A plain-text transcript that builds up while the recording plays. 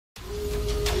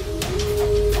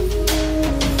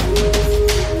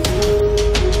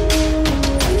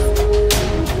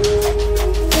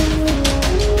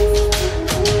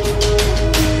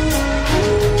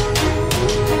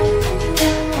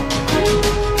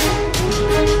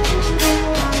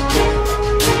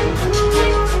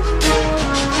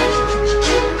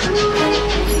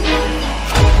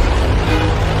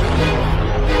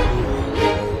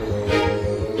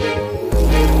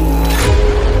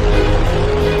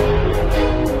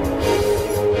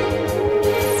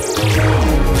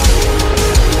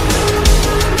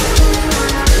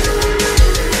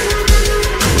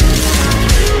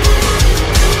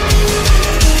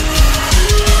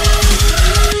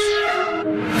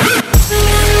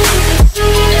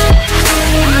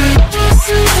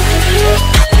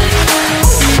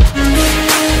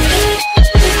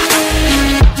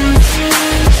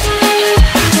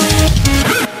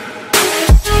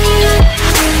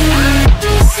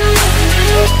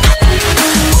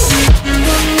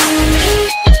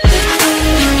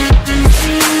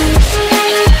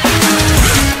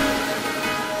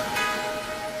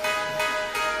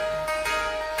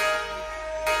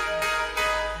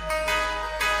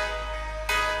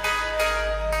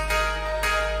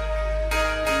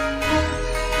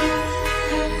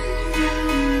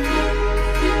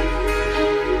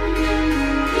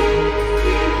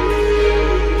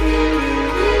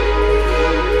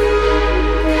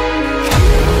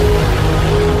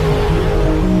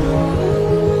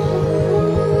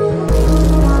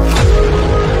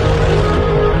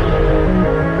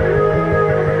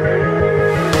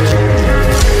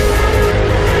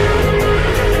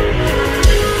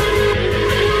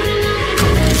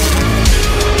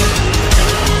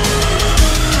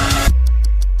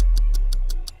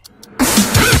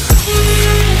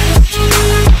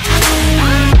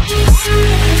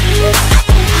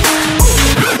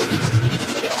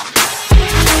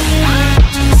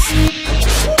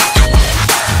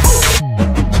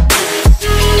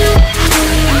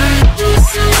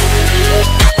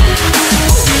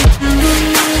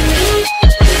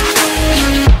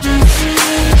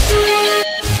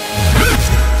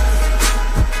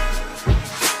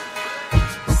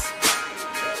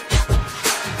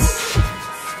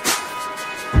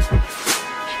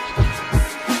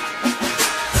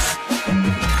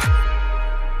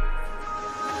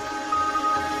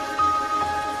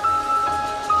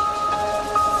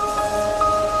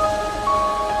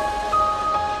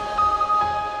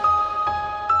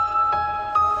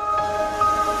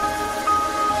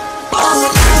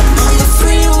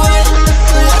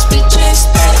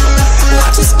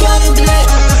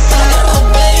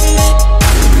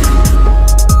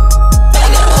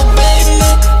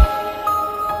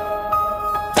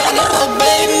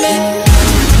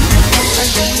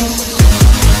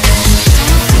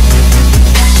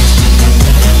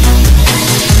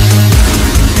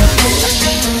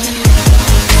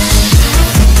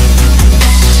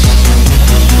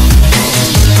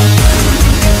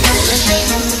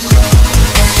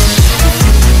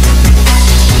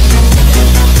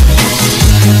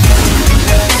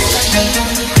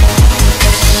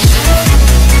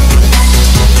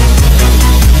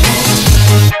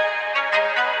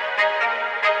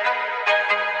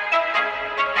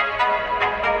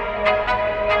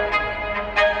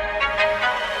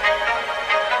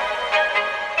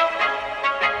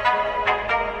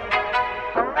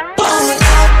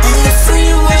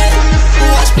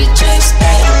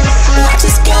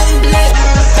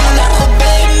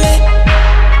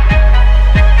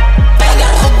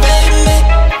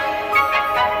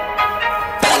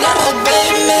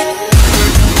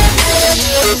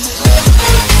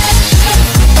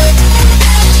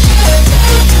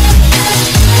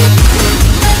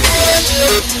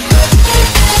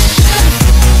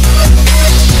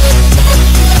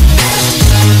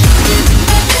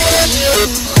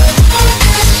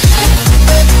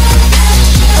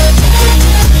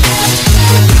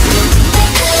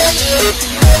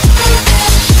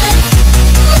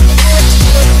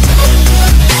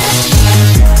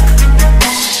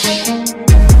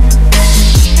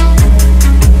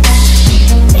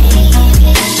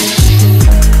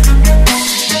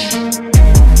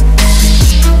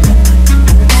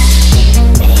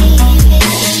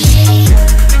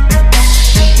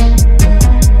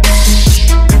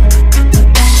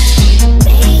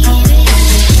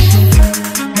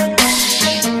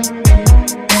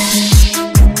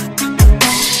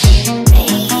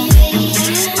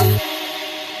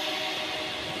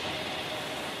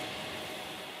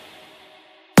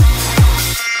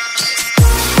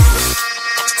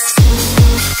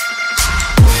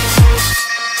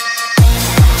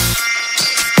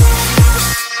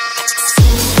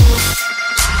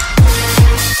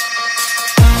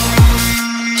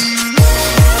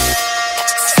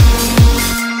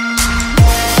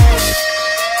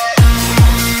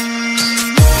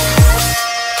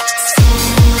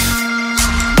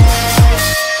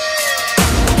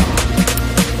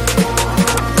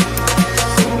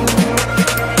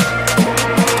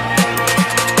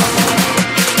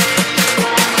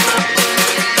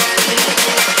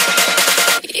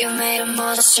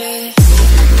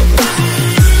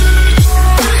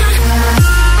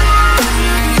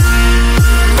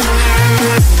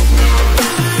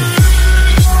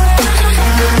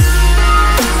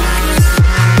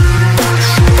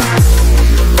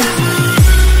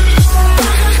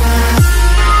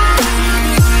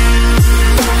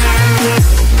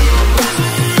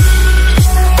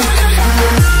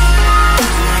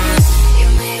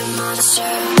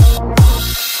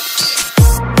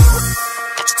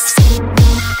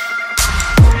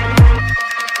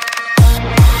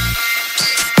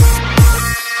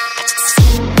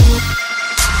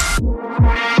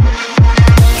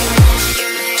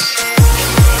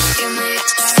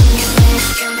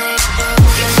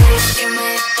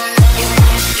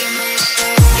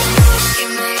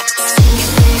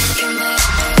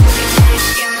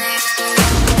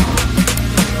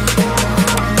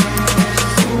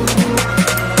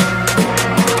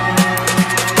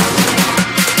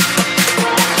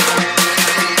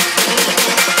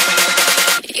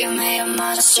a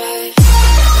monster.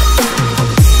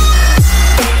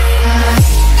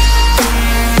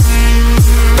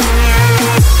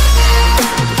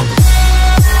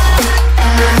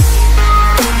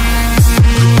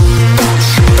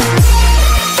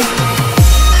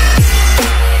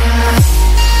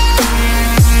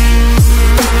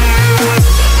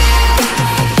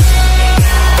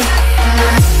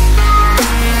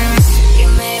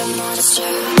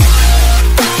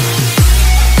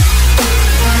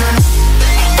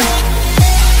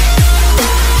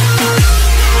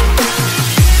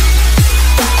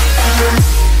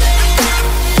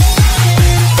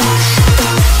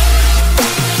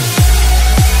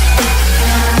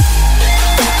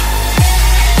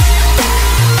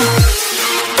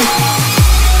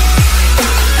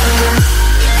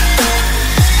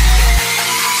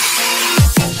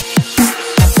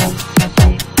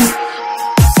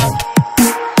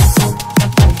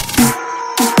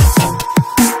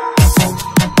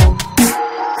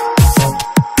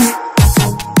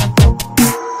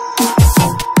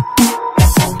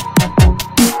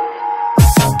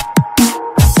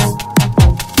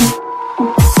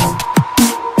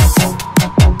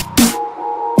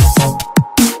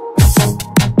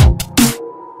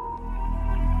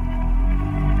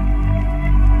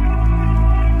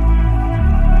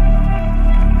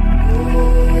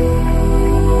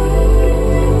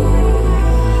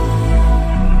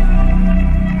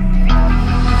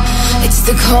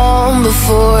 The calm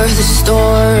before the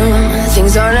storm.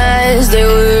 Things aren't as they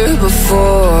were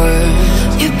before.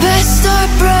 You best start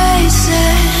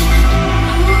bracing.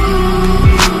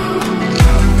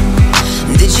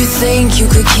 Did you think you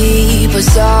could keep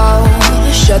us out?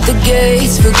 Shut the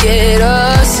gates, forget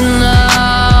us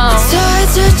now. The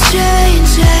tides are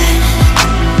changing.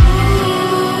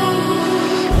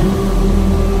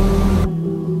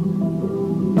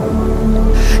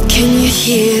 Can you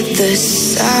hear the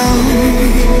sound?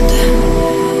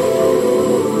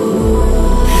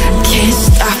 Can't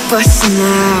stop us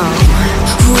now.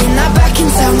 We're not back in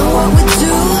town, know what we're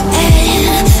doing.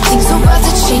 Things are about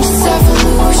to change, it's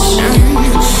evolution.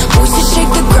 Voices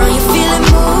shake the ground, you feel it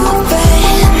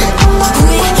moving.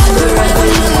 We're the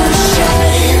revolution.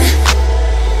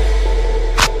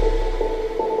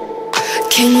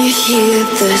 Can you hear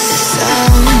the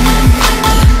sound?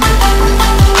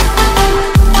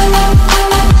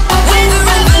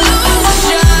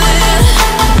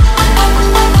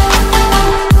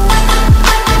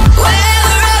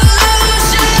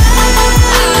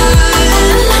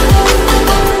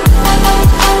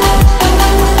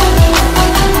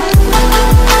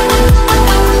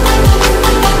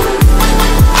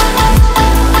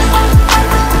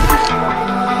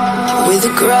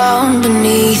 Ground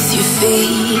beneath your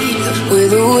feet,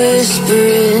 with a whisper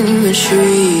in the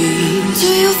trees. Do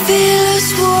you feel us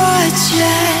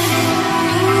watching?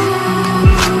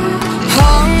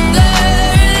 Hunger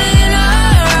in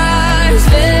our eyes,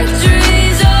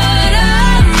 victories on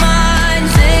our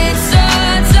minds. It's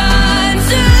our time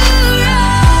to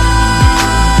rise.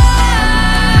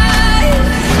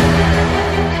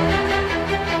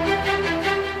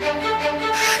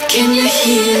 Can you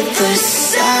hear the sound?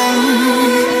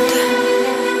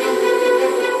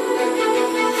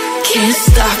 Can't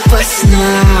stop us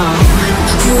now.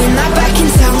 We're not back in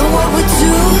town, know what we're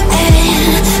doing.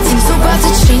 Things are about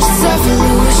to change, it's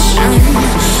evolution.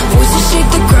 Voices shake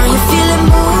the ground, you feel it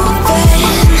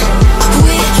moving.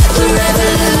 We're the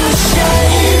revolution.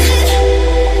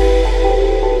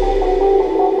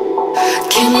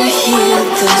 Can you hear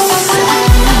the sound?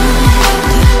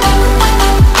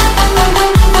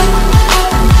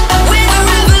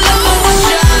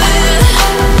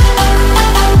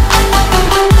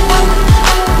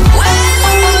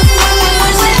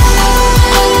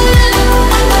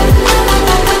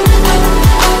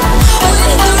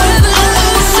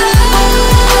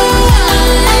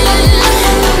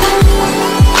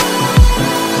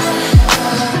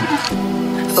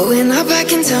 We're not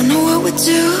back in town, know what we're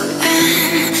doing.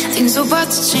 Things are about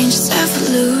to change, it's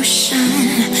evolution.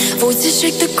 Voices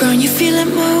shake the ground, you feel it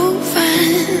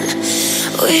moving.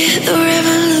 We're the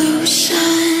revolution.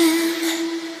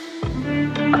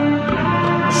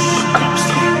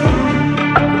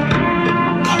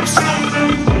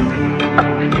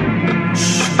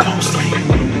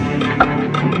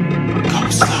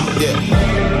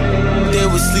 They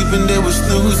was sleeping, they was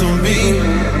snoozing me.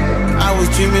 I was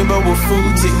dreaming about what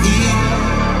food to eat.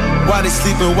 Why they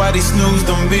sleeping, why they snoozed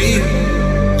on me?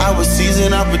 I was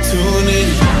seizing opportunity.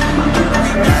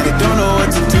 Now they don't know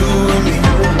what to do with me.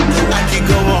 I keep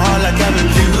going hard like I'm in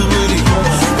puberty.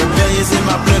 Rebellions in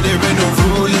my blood, there ain't no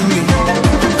ruling me.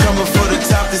 I'm coming for the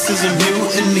top, this is a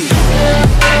mutiny.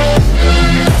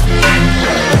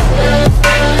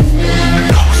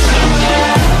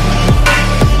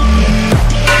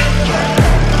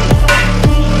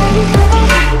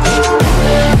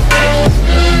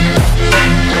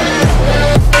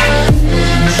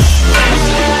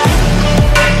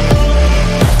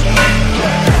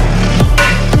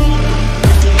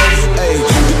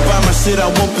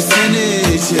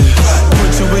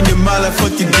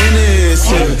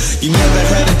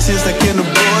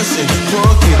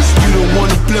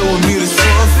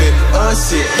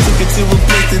 bust it. Took it to a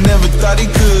place they never thought he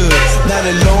could. Now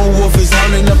the lone wolf is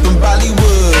howling up in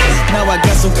Bollywood. Now I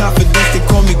got some confidence, they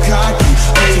call me cocky.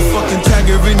 Put your fucking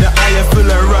tiger in the eye, I feel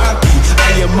like Rocky.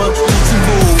 I am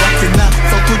untouchable, I cannot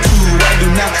fuck with you. I do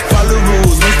not follow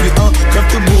rules, makes me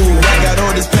uncomfortable. I got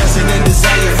all this passion and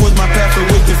desire, force my path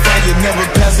with the fire. Never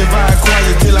passive, I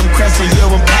acquire till I'm crashing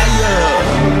your empire.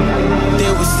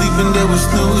 They was sleeping, they was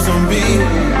snooze on me.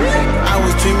 I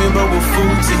was dreaming about what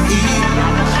food to eat.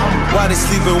 Why they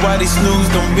sleeping, why they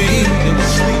snoozed on me?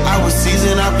 I was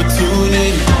seizing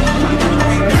opportunity.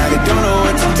 Now they don't know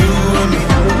what to do with me.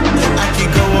 I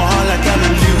keep going on like I'm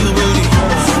in puberty.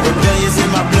 Rebellions in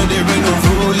my blood, there ain't no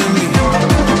ruling me.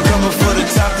 I'm coming for the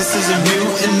top, this is a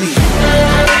mutiny.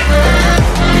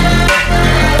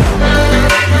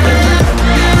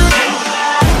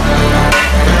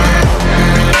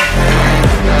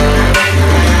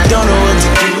 Don't know what to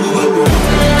do with me.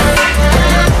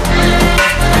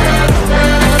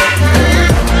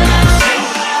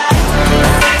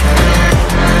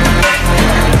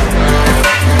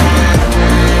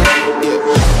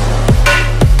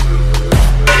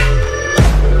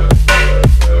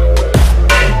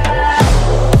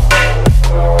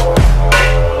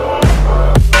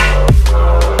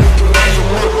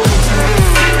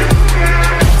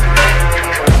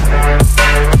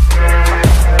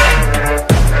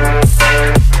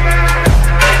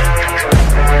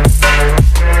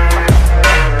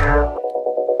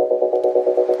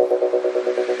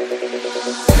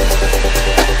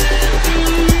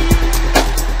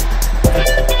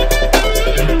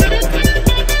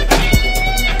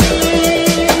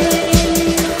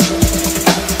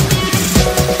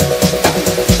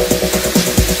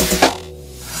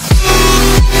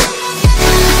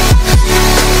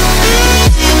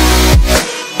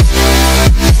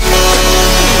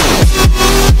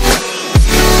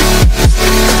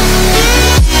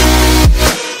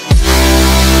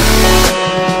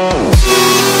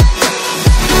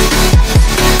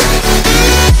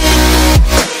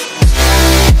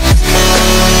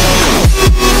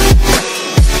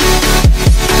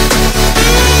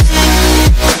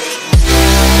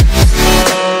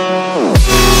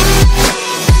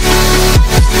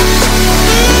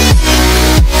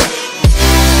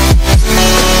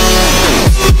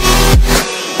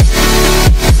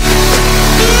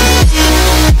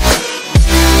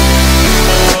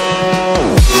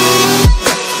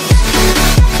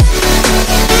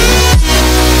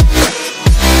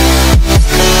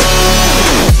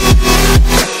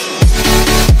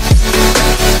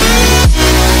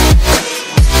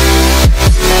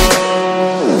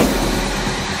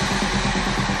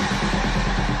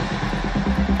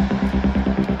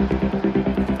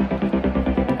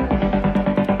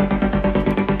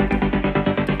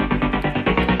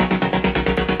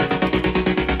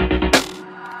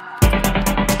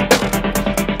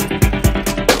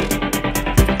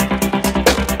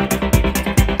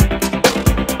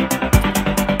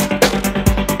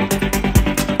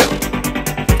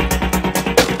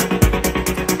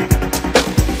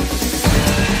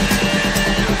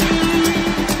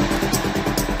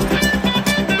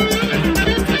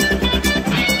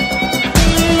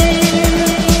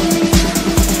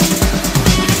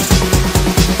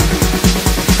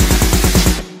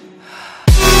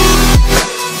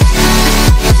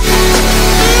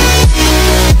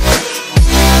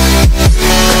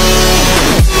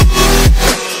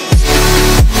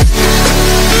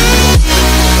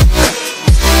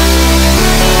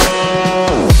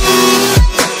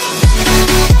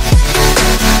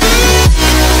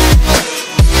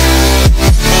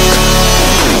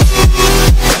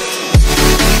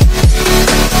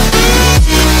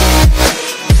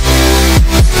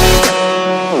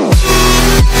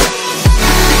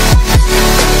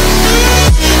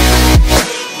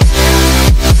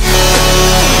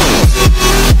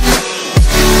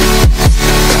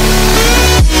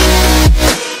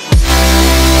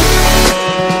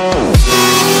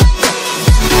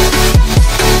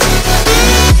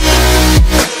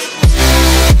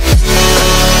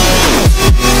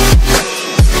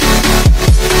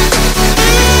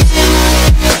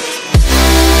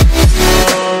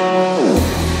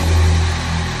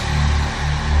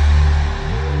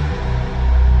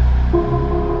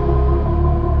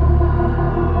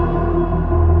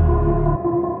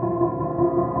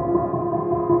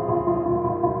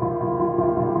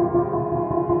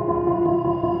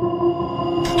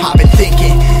 I've been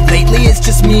thinking, lately it's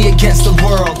just me against the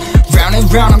world. Round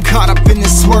and round I'm caught up in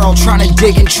this swirl, trying to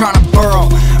dig and trying to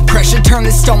burrow. Pressure turned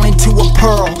this stone into a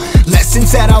pearl.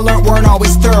 Lessons that I learned weren't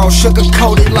always thorough,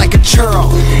 sugar-coated like a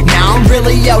churl. Now I'm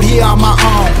really out here on my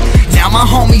own. Now my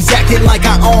homies acting like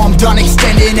I owe 'em. Done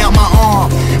extending out my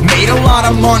arm. Made a lot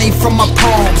of money from my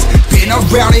poems. Been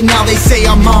around it, now they say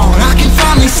I'm on. I can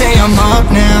finally say I'm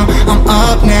up now. I'm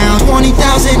up now.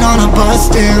 20,000 on a bus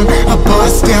down. A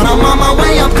bus down. I'm on my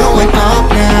way up, going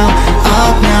up now.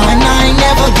 Up now. And I ain't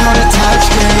never gonna touch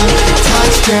down.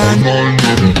 Touchdown.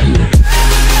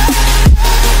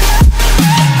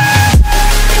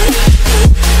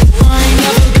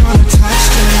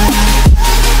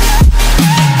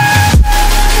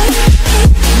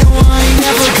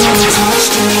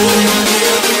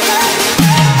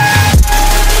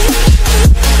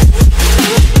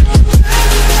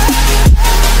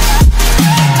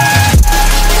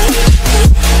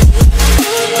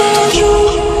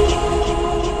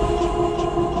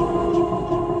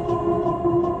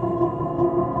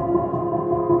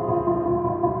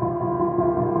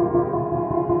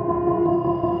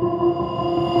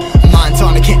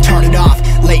 Can't turn it off.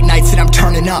 Late nights and I'm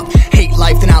turning up. Hate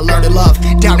life, then I learn to love.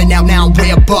 Down and out, now I'm way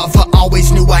above. I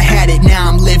always knew I had it. Now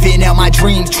I'm living out my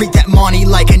dreams. Treat that money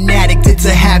like an addict. It's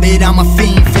a habit, I'm a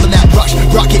fiend. Feeling that rush,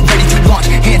 rocket ready to launch.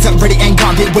 Hands up, ready and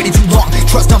gone. Been waiting too long.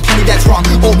 Trust on plenty, that's wrong.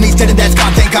 Old me's dead and that's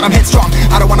gone. Thank God I'm headstrong.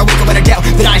 I don't wanna wake up in a doubt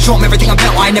that I show 'em everything I'm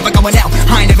about. I ain't never going out.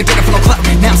 I ain't never getting from no clout.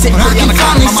 Now I'm sitting pretty on the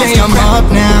cloud. I can finally say I'm up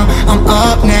now. I'm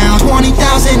up now.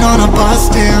 20,000 on a bus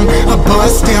down. A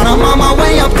bus down. I'm on my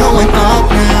way up, going up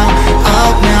now.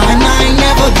 Up now, and I ain't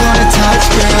never gonna touch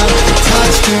down.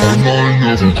 Touchdown. And I ain't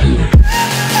never gonna.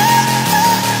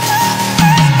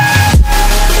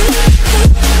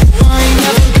 I ain't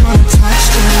never gonna touch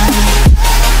down.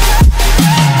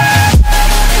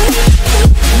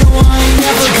 No, I ain't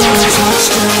never gonna touch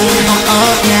down. I'm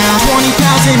up now,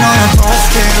 20,000 on a bus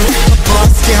down. A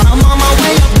bus down, I'm on my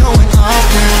way up, going up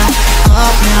now.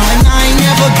 Up now, and I ain't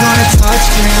never gonna touch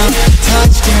down.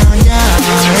 Touchdown, yeah.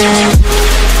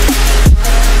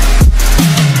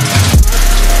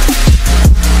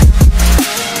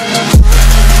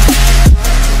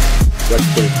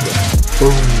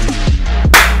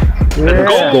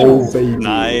 Let's go, baby.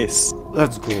 Nice.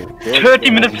 Let's go.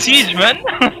 30-minute siege, man.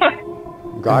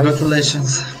 Guys,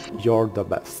 Congratulations. you're the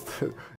best.